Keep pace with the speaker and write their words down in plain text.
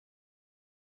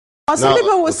Some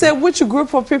people would say which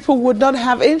group of people would not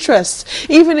have interest,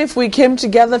 even if we came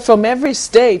together from every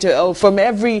state or from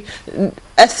every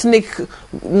ethnic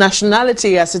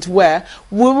nationality, as it were,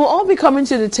 we will all be coming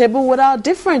to the table with our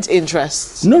different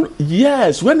interests. No,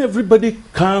 yes, when everybody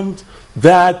comes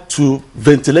there to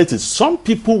ventilate it, some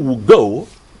people will go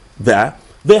there,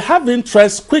 they have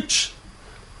interests which,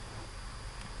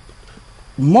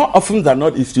 more often than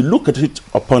not, if you look at it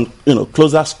upon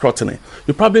closer scrutiny,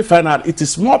 you probably find out it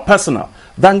is more personal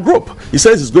than group. He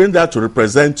says he's going there to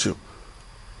represent you.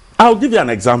 I'll give you an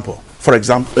example. For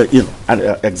example,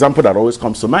 an example that always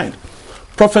comes to mind.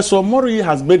 Professor Mori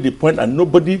has made the point, and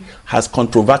nobody has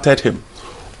controverted him.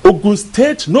 Ogun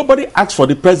State, nobody asked for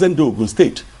the present day Ogun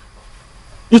State.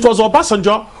 It was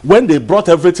Obasanjo when they brought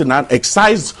everything and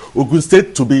excised Ogun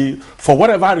State to be, for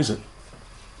whatever reason.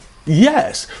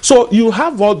 Yes. So you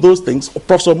have all those things.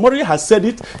 Professor Mori has said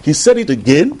it. He said it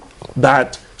again.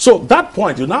 So that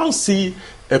point, you now see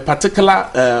a particular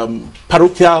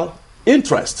parochial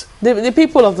interest. The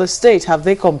people of the state, have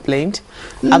they complained?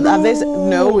 Have they said,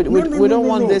 no, we don't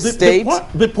want this state?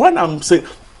 The point I'm saying,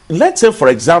 let's say, for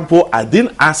example, I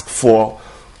didn't ask for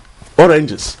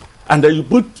oranges, and then you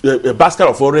put a basket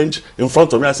of orange in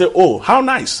front of me. I say, oh, how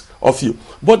nice of you.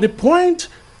 But the point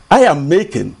I am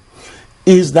making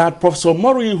is that Professor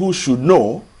Mori, who should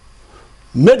know,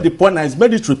 made the point, and he's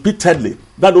made it repeatedly,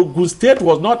 that Ogun State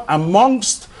was not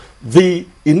amongst the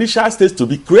initial states to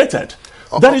be created.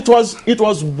 That it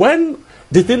was when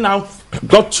the thing now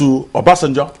got to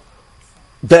Obasanjo,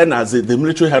 then as the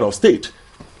military head of state,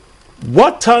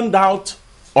 what turned out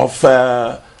of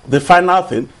the final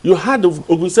thing, you had the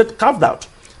Ogun State carved out.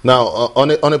 Now,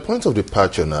 on a point of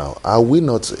departure now, are we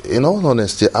not, in all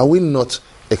honesty, are we not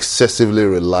excessively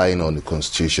relying on the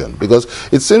Constitution? Because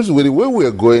it seems with the way we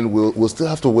are going, we'll still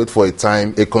have to wait for a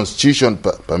time, a Constitution,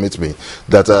 permit me,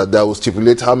 that will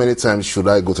stipulate how many times should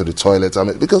I go to the toilet.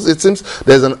 Because it seems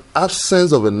there's an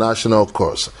absence of a national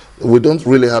course. We don't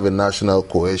really have a national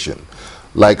cohesion.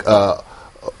 Like,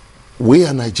 we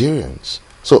are Nigerians.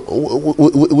 So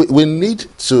we need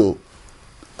to,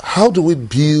 how do we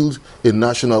build a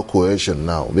national cohesion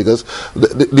now? Because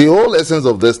the whole essence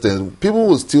of this thing, people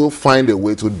will still find a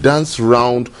way to dance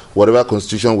around whatever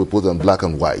constitution we put on black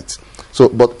and white. So,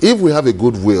 but if we have a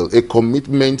goodwill, a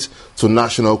commitment to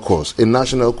national cause, a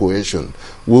national cohesion,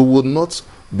 we will not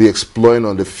be exploring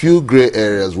on the few gray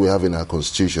areas we have in our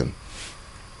constitution.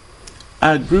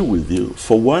 I agree with you.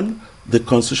 For one, the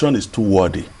constitution is too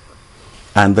wordy.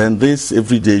 And then this,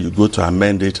 every day you go to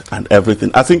amend it and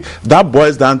everything. I think that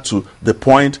boils down to the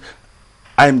point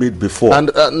I made before. And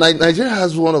Nigeria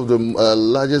has one of the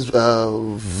largest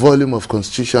volume of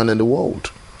constitution in the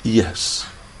world. Yes.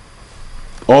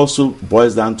 Also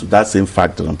boils down to that same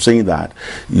factor. I'm saying that,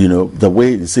 the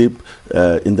way you see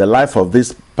in the life of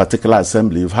this particular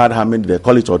assembly, you've had how many, they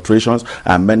call it alterations,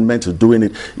 amendments to doing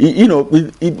it.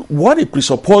 What it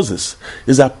presupposes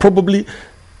is that probably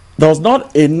there was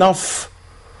not enough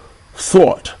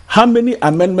thought. How many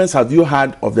amendments have you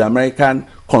had of the American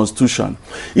Constitution?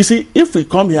 You see, if we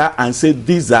come here and say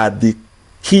these are the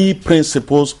key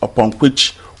principles upon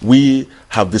which we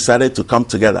have decided to come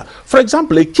together. For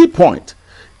example, a key point,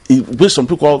 which some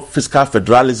people call fiscal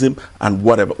federalism and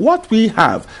whatever. What we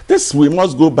have, this we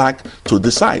must go back to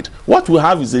decide. What we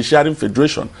have is a sharing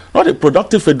federation, not a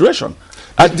productive federation.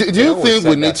 Do you think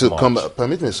we need to come back?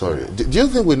 Permit me, sorry. Do you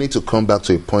think we need to come back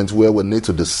to a point where we need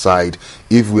to decide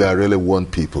if we are really one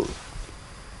people?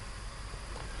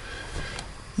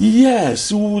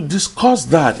 Yes, we will discuss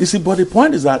that. You see, but the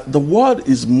point is that the world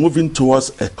is moving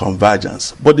towards a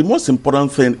convergence. But the most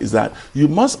important thing is that you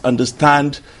must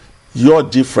understand your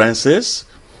differences,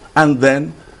 and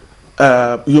then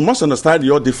you must understand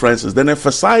your differences, then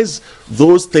emphasize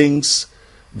those things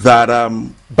that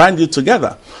bind you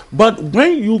together. But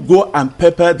when you go and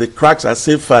pepper the cracks as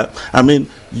if,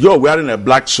 you're wearing a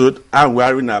black suit, I'm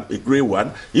wearing a gray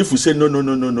one. If we say, no,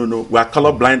 we are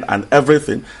colorblind and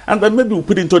everything, and then maybe we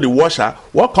put it into the washer,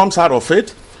 what comes out of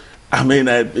it? Both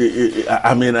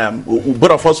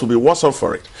of us will be worse off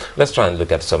for it. Let's try and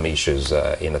look at some issues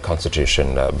in the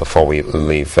Constitution before we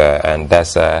leave, and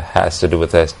that has to do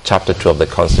with Chapter 2 of the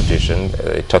Constitution.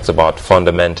 It talks about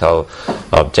fundamental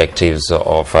objectives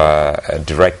of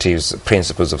directives,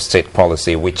 principles of state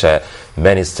policy, which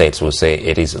many states will say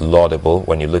it is laudable.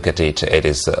 When you look at it, it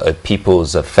is a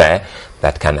people's affair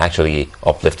that can actually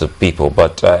uplift the people.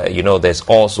 But, there's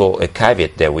also a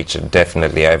caveat there, which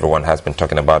definitely everyone has been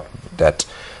talking about, that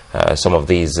some of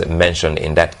these mentioned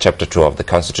in that Chapter 2 of the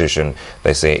Constitution,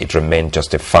 they say it remained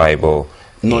justifiable,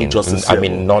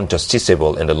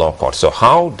 non-justiciable in the law court. So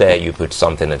how dare you put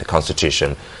something in the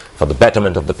Constitution for the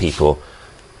betterment of the people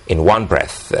in one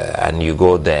breath, and you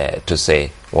go there to say,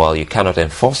 well, you cannot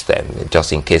enforce them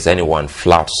just in case anyone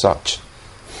flouts such.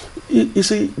 You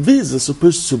see, these are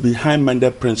supposed to be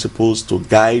high-minded principles to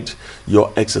guide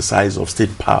your exercise of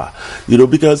state power. You know,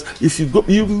 because if you go,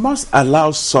 you must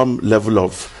allow some level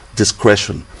of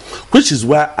discretion, which is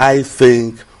where I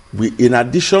think we, in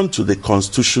addition to the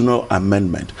constitutional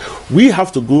amendment, we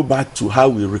have to go back to how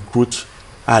we recruit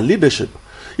our leadership.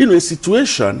 You know, a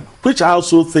situation which I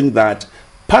also think that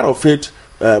part of it,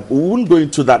 we won't go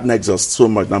into that nexus so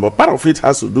much now, but part of it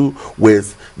has to do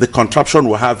with the contraption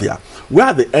we have here, where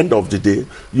at the end of the day,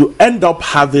 you end up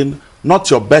having not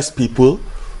your best people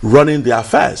running the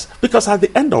affairs. Because at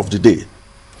the end of the day,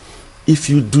 if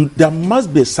you do, there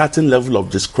must be a certain level of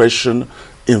discretion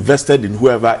invested in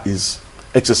whoever is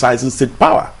exercising state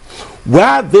power.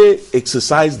 Where they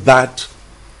exercise that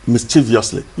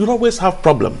mischievously, you'll always have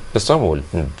problems. But some will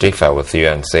differ with you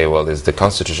and say, well, it's the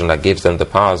Constitution that gives them the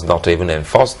powers not to even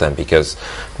enforce them, because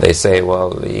they say,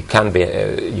 well, you can't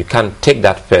take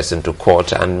that person to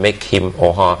court and make him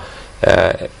or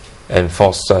her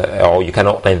enforce, or you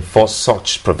cannot enforce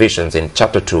such provisions in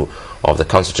Chapter 2 of the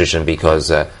Constitution because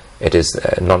it is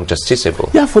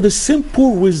non-justiciable. Yeah, for the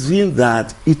simple reason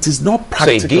that it is not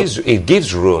practical. So it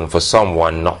gives room for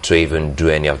someone not to even do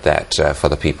any of that for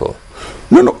the people.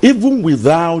 No, even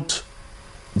without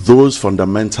those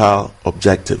fundamental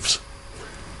objectives,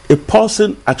 a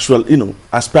person actually,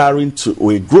 aspiring to,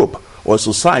 or a group or a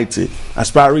society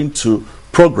aspiring to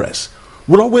progress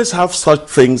will always have such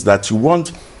things that you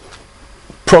want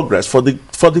progress for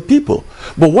the people.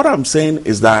 But what I'm saying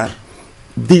is that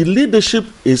the leadership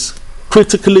is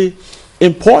critically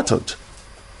important.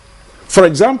 For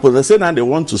example, they say now they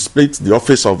want to split the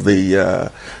office of the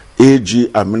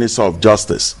AG and Minister of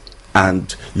Justice,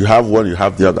 and you have one, you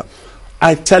have the other.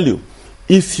 I tell you,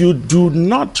 if you do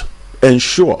not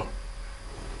ensure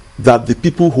that the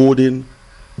people holding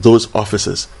those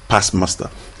offices pass muster,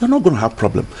 you're not going to have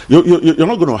problem. You're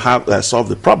not going to have solve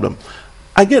the problem.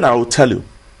 Again, I will tell you,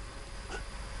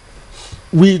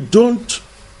 we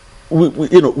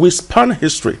span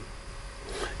history.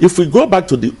 If we go back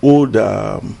to the old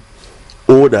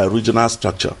regional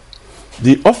structure,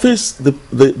 the office,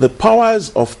 the powers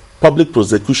of public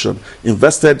prosecution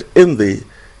invested in the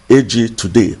AG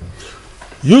today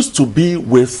used to be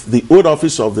with the old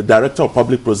office of the Director of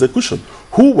Public Prosecution,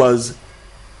 who was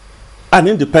an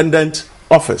independent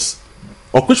office,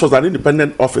 or which was an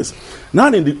independent office. Now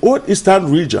in the old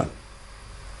Eastern region,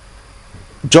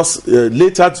 just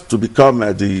later to become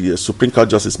the Supreme Court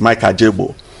Justice Mike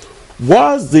Ajebo,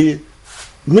 was the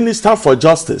Minister for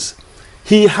Justice.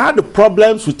 He had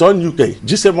problems with ONUK,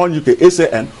 G7 UK,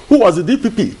 SAN, who was the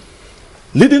DPP,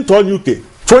 leading to ONUK,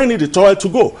 throwing in the toilet to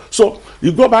go. So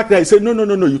you go back there and say, no,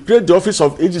 you create the office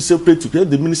of AG separate, you create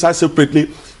the minister separately.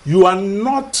 You are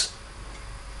not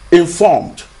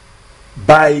informed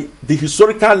by the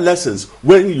historical lessons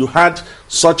when you had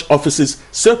such offices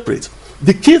separate.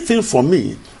 The key thing for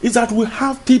me is that we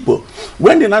have people.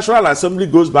 When the National Assembly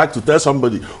goes back to tell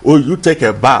somebody, oh, you take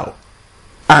a bow,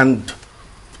 and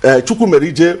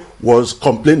Chukwumerije was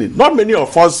complaining. Not many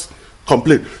of us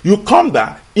complain. You come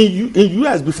there, in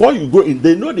US, before you go in,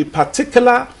 they know the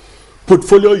particular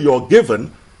portfolio you're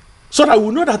given, so that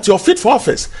we know that you're fit for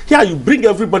office. Here you bring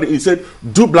everybody, you said,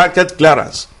 do blanket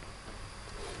clearance.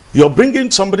 You're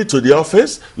bringing somebody to the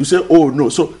office, you say, oh no,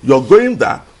 so you're going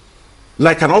there,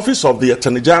 like an office of the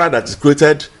Attorney General that is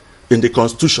created in the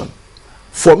Constitution.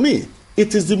 For me,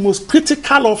 it is the most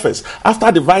critical office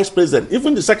after the Vice President,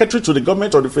 even the Secretary to the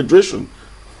Government of the Federation.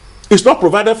 It's not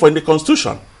provided for in the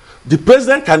Constitution. The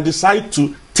President can decide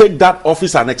to take that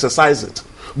office and exercise it,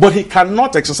 but he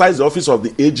cannot exercise the office of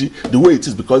the AG the way it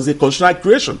is because it's a constitutional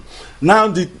creation. Now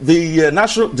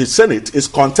the Senate is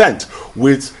content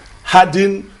with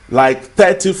having like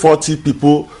 30, 40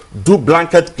 people do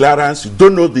blanket clearance. You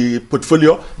don't know the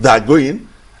portfolio they are going,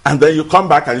 and then you come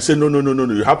back and you say, no,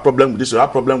 you have problem with this, you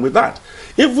have problem with that.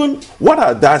 Even what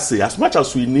I dare say, as much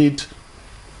as we need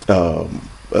a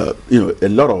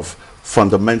lot of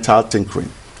fundamental tinkering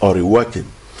or reworking,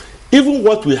 even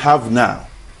what we have now,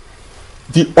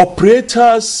 the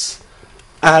operators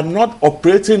are not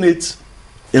operating it,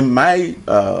 in my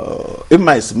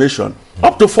estimation,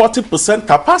 up to 40%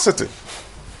 capacity.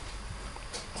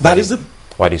 That is it.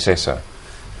 Why do you say so?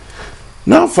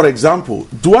 Now, for example,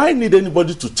 do I need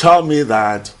anybody to tell me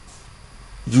that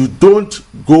you don't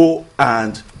go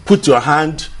and put your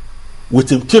hand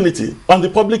with impunity on the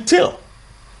public till?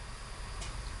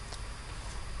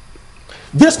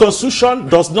 This Constitution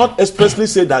does not expressly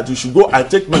say that you should go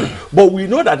and take money, but we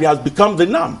know that it has become the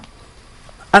norm.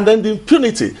 And then the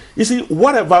impunity. You see,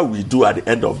 whatever we do at the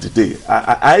end of the day,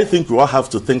 I think we all have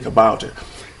to think about it.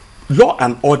 Law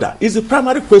and order is the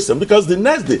primary question, because the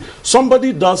next day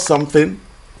somebody does something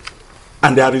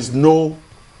and there is no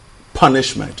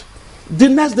punishment. The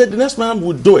next day, the next man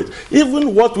would do it.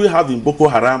 Even what we have in Boko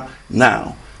Haram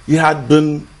now, it had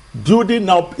been building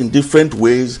up in different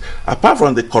ways. Apart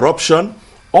from the corruption,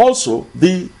 also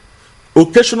the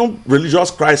occasional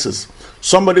religious crisis.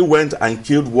 Somebody went and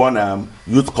killed one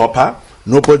youth copper.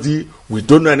 Nobody, we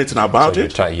don't know anything about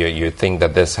it. You think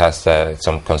that this has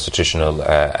some constitutional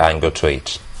angle to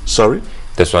it? Sorry?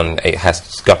 This one, it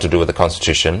has got to do with the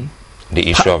constitution, the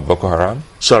issue of Boko Haram?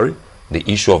 Sorry? The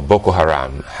issue of Boko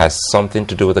Haram has something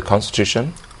to do with the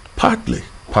constitution? Partly.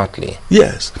 Partly.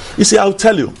 Yes. You see, I'll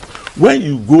tell you, when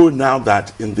you go now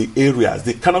that in the areas,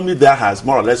 the economy there has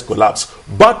more or less collapsed,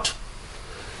 but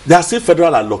there's still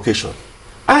federal allocation.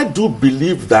 I do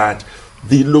believe that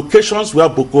the locations where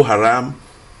Boko Haram,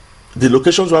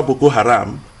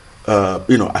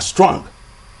 are strong,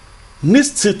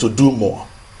 needs still to do more.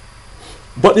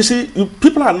 But you see,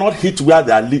 people are not hit where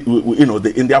they are,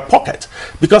 in their pocket,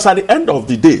 because at the end of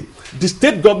the day, the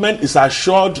state government is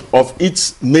assured of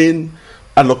its main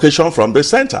allocation from the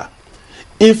center.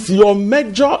 If your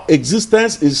major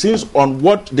existence is hinged on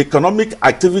what the economic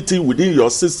activity within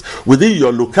your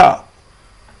locale,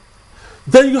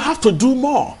 then you have to do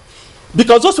more.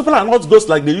 Because those people are not ghosts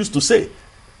like they used to say.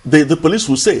 The police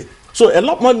will say. So a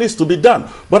lot more needs to be done.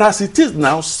 But as it is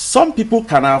now, some people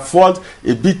can afford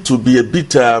to be a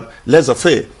bit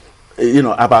laissez-faire,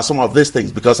 about some of these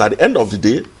things. Because at the end of the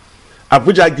day,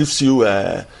 Abuja gives you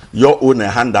your own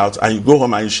handout and you go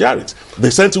home and you share it.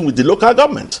 The same thing with the local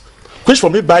government. Which for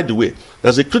me, by the way,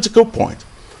 there's a critical point.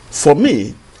 For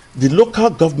me, the local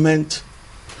government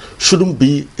shouldn't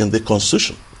be in the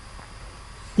constitution.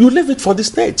 You leave it for the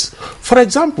states. For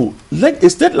example, a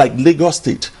state like Lagos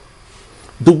State,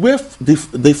 the way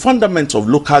the fundamentals of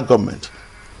local government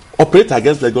operate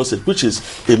against Lagos State, which is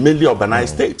a mainly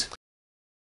urbanized state.